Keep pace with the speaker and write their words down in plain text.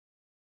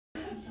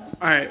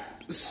Alright,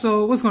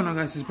 so what's going on,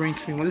 guys? It's Brain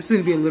 21. This is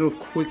gonna be a little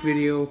quick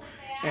video,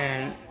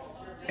 and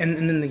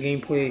then the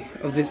gameplay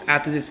of this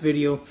after this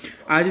video.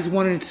 I just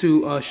wanted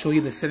to show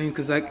you the settings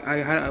because I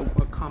had a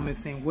comment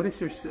saying, what is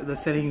the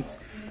settings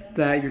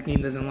that your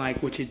game doesn't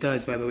like? Which it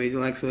does, by the way. It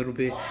likes a little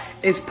bit.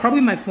 It's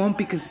probably my phone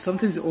because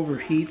sometimes it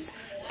overheats.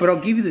 But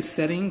I'll give you the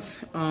settings.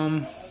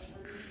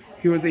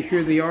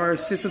 Here they are.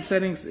 System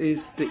settings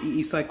is the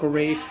EE cycle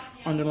rate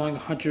underlying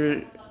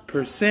 100%.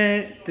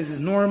 This is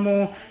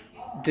normal.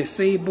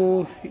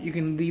 Disable. You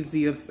can leave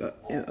the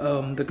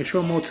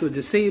control mode to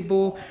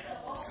disable.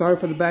 Sorry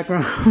for the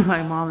background.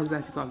 My mom is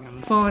actually talking on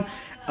the phone.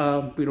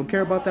 We don't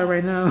care about that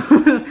right now.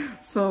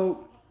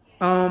 So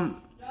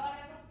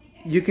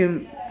you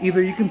can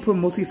put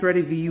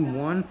multi-threaded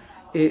VU1.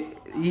 It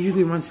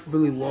usually runs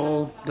really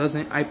well.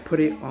 Doesn't. I put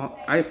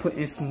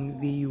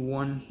instant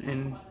VU1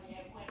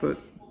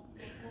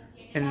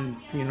 and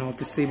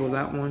disable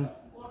that one.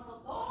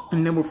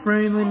 And then with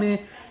frame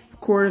limit,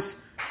 of course.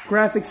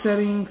 Graphic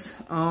settings.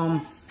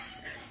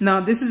 Now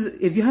this is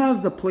if you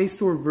have the Play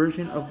Store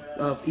version of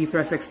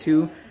Ethras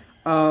X2,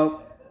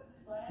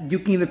 you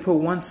can either put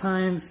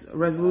 1x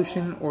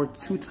resolution or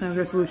 2x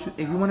resolution.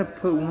 If you want to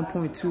put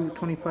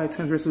 1.225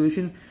 times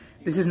resolution,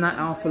 this is not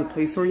out for the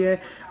Play Store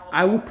yet.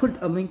 I will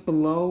put a link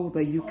below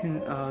that you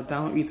can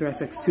download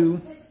Ethras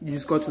X2. You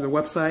just go to their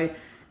website,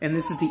 and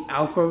this is the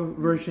alpha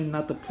version,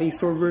 not the Play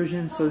Store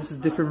version. So this is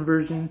a different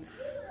version.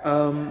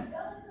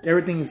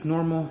 Everything is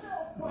normal.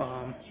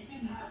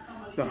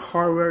 The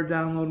hardware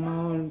download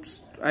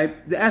modes.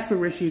 The aspect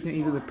ratio you can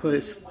either put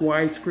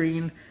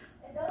widescreen,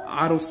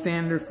 auto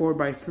standard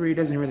 4:3,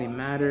 doesn't really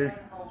matter.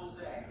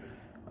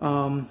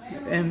 And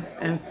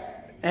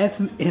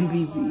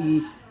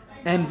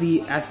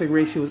MV aspect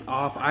ratio is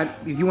off.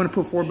 If you want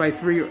to put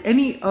 4:3 or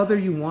any other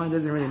you want, it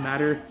doesn't really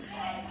matter.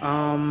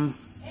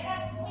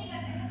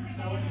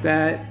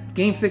 That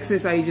game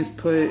fixes, I just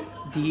put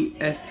the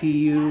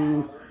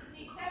FPU.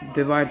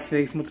 Divide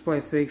fix, multiply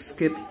fix,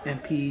 skip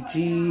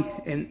MPG,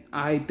 and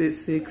I bit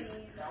fix.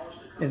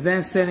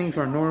 Advanced settings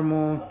are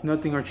normal.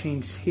 Nothing are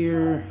changed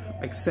here,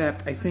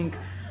 except I think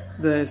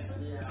the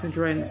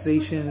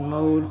synchronization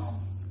mode.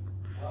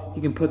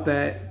 You can put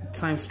that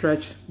time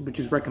stretch, which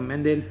is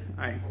recommended.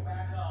 I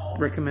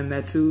recommend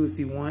that too if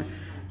you want.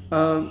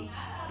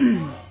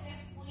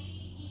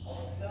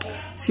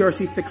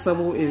 CRC fix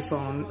level is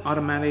on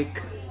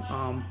automatic,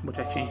 which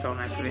I changed on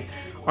accident.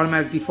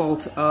 Automatic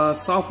default.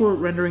 Software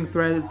rendering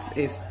threads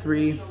is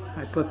 3.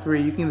 I put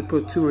 3. You can either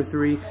put 2 or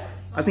 3.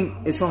 I think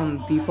it's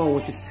on default,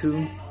 which is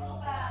 2.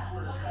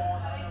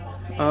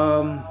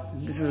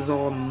 This is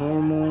all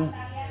normal.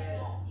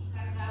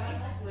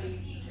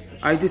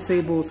 I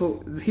disable.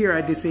 So here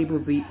I disable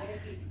the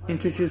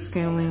integer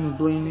scaling,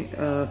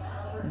 I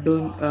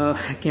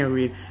can't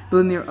read.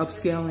 Linear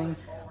upscaling.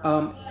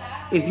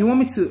 If you want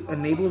me to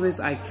enable this,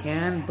 I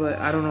can, but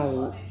I don't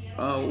know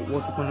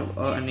what's the point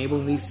of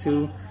enabling these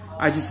two.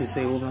 I just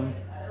disable them.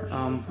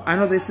 I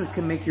know this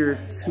can make your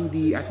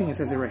 2D. I think it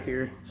says it right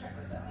here.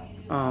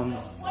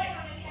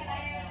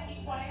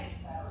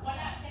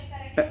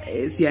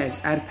 It's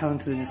add padding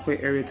to the display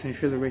area to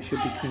ensure the ratio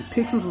between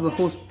pixels of the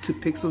host to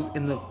pixels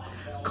in the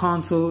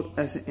console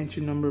as an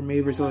integer number may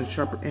result in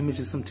sharper images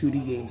in some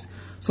 2D games.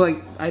 So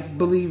like I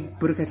believe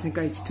Budokai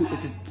Tenkaichi 2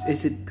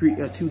 is a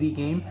 2D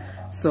game,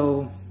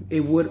 so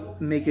it would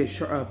make it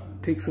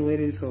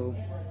pixelated, so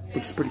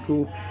which is pretty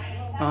cool.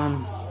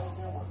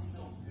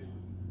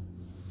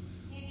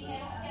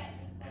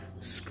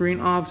 Screen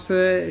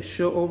offset,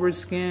 show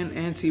overscan,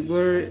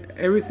 anti-blur,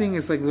 everything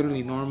is like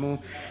literally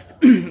normal.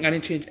 I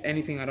didn't change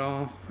anything at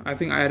all. I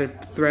think I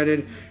added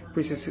threaded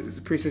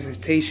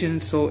precision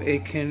so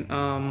it can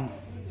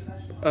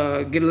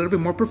get a little bit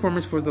more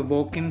performance for the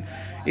Vulkan.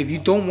 If you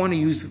don't want to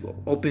use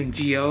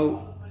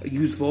OpenGL,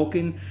 use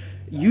Vulkan.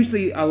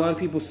 Usually a lot of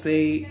people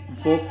say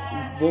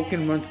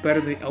Vulkan runs better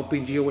than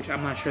OpenGL, which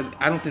I'm not sure.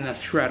 I don't think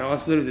that's true at all.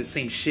 It's literally the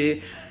same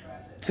shit.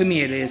 To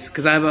me it is,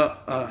 because I have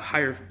a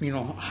higher,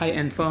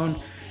 high-end phone,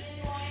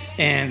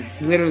 and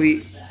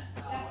literally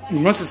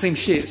runs the same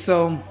shit.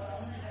 So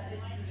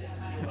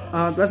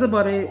that's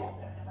about it.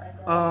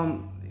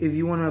 If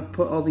you want to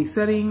put all these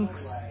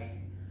settings,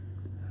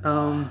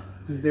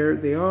 there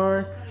they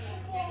are.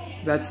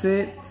 That's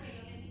it.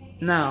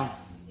 Now,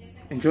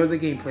 enjoy the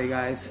gameplay,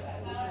 guys.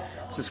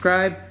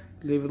 Subscribe,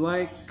 leave a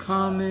like,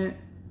 comment,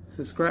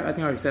 subscribe. I think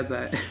I already said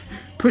that.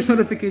 Push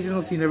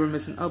notifications so you never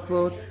miss an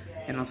upload.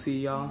 And I'll see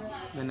y'all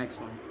in the next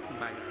one.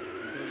 Bye, guys.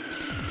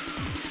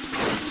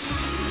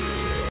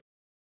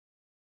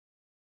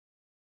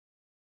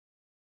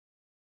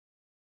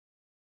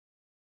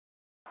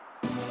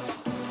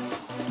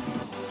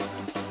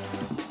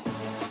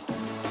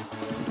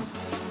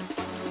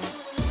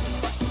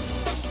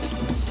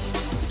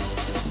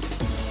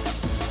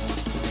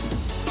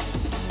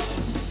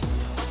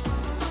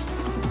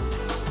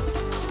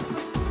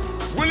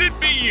 Will it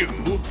be you,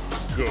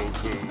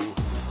 Goku?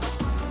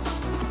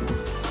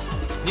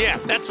 Yeah,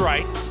 that's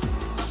right.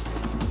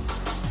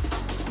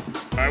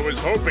 I was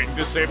hoping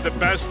to save the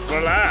best for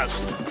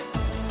last.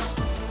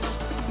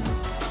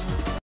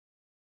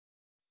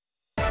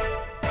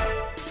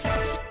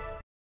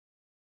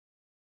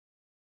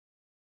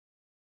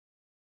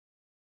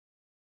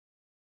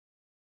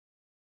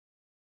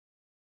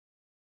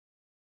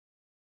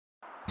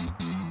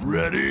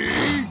 Ready?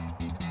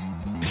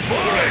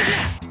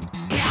 Fight!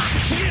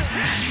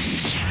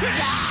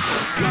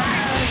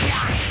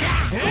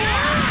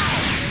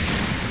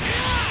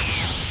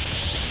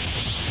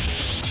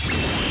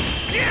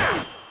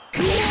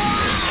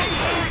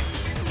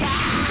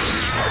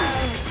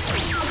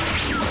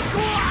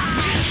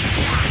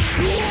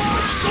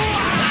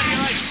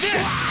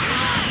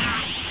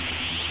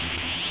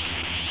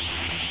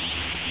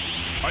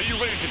 Are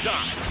you ready to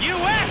die? You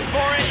asked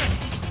for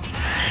it!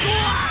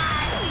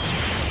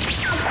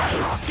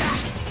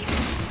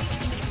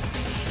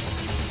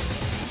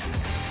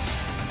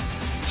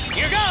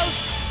 Here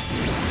goes!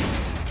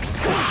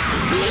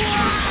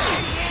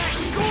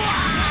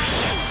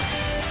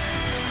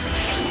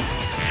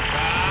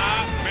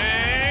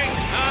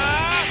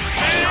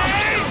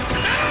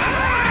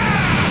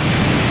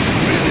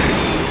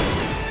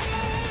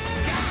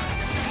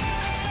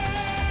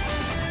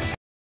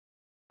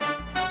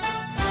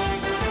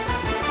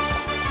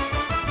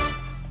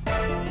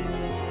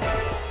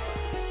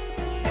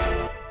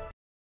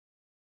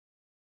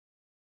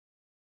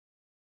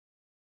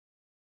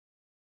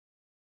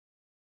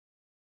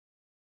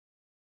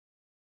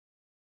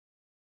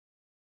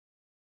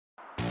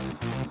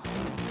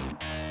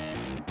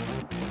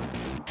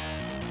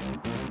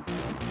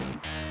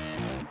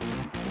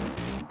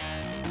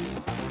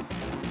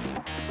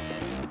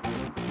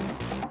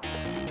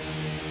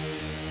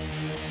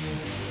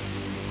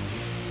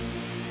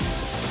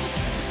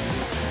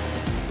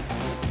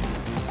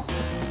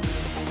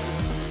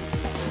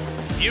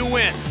 You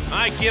win.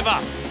 I give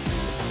up.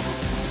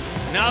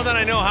 Now that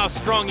I know how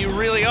strong you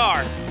really are,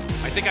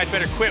 I think I'd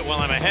better quit while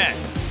I'm ahead.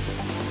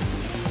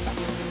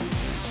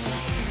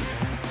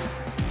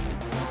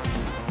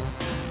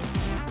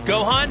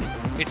 Gohan,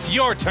 it's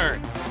your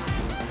turn.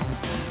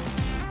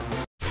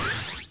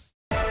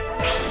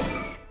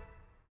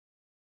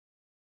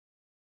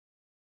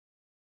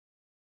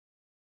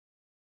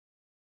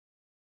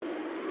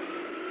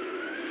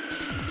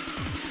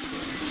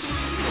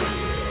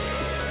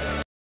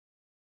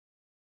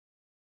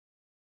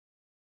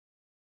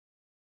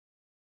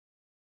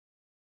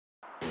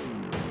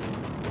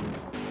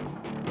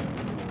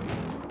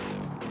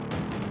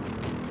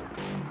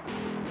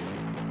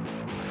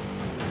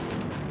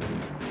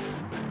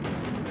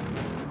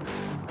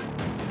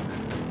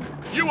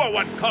 You are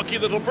one cocky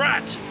little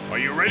brat. Are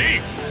you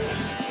ready?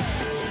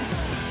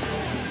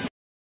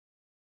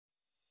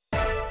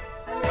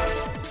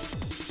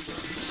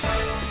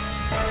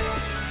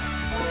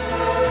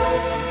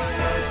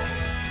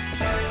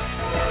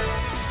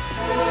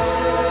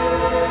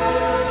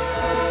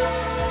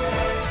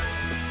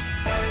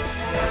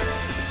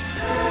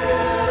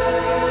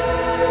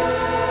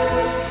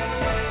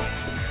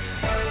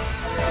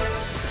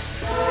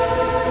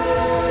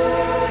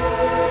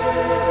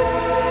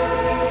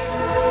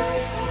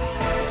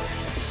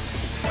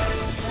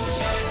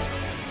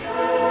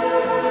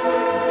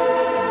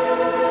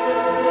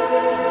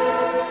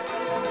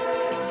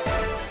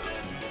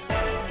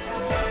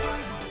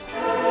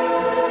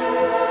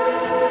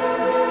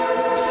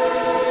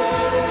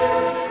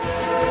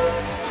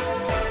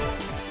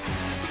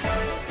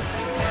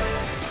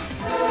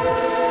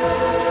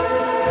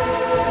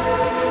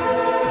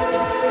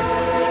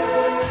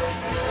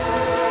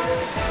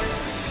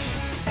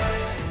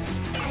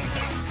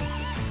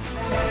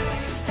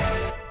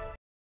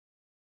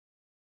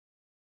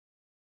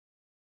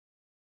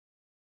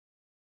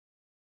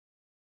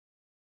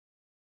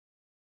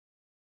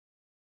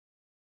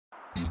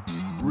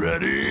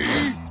 Ready?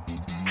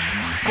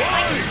 I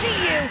Fight! can see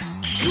you!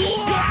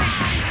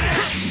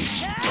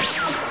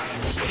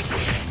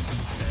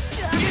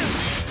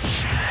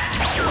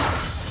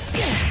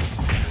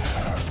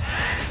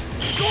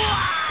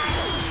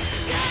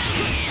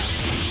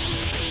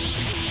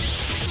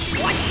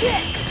 Watch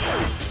this!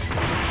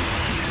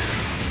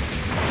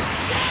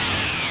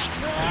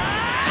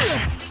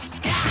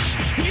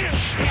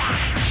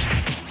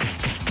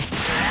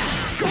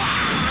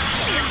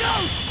 Here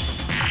goes!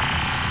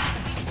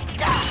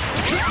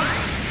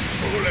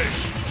 Foolish.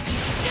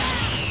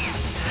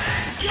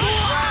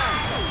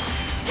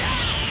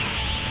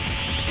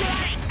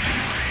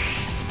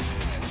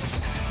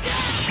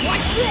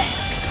 Watch this!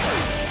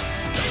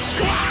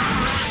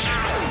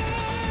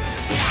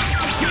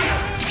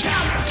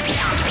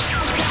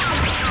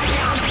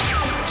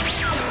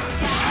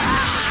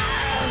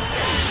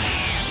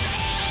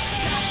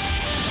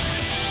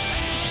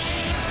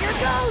 Here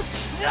goes!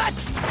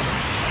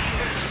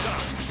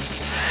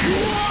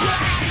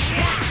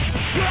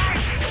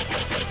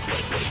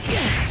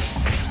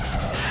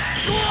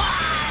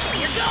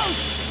 Here goes!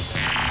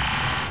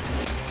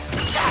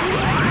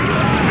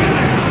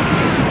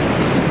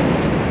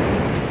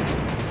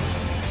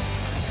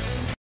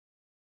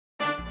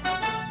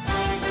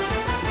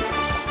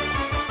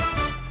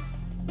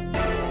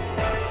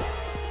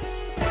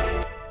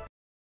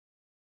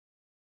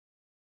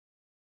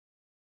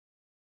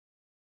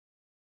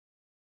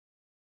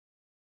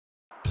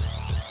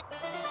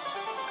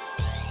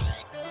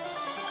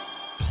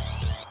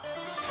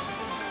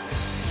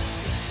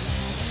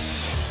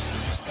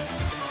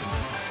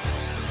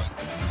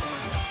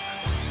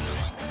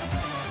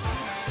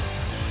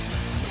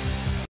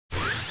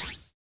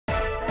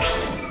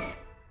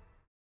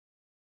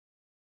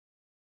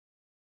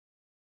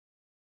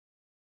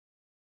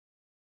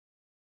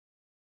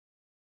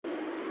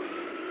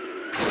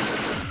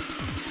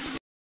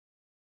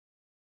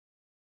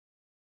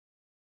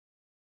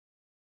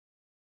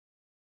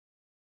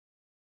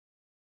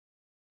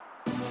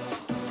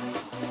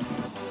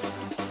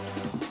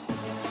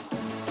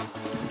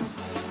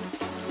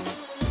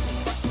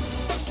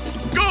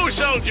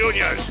 Cell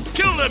Juniors!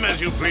 Kill them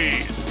as you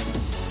please!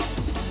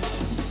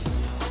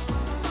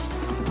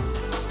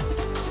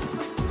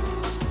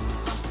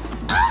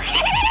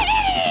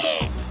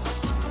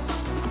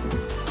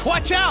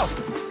 Watch out!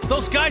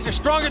 Those guys are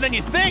stronger than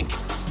you think!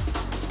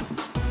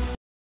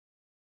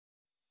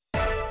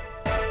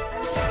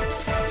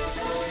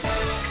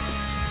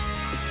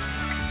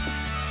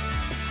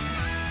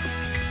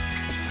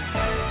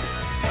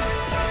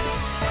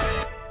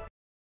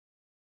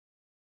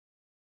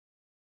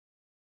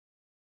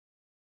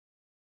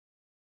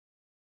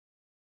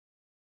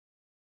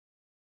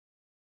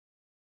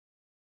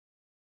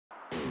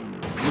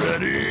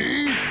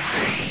 Ready?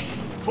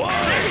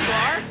 Fight! There you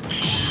are!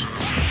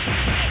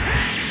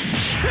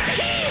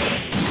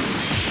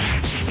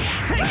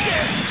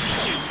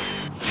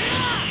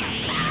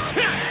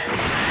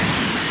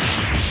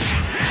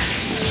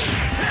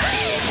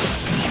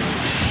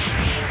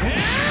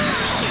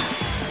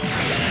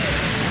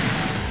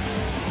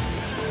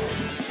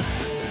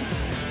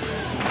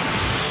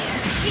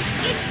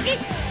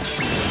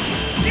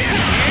 Yeah!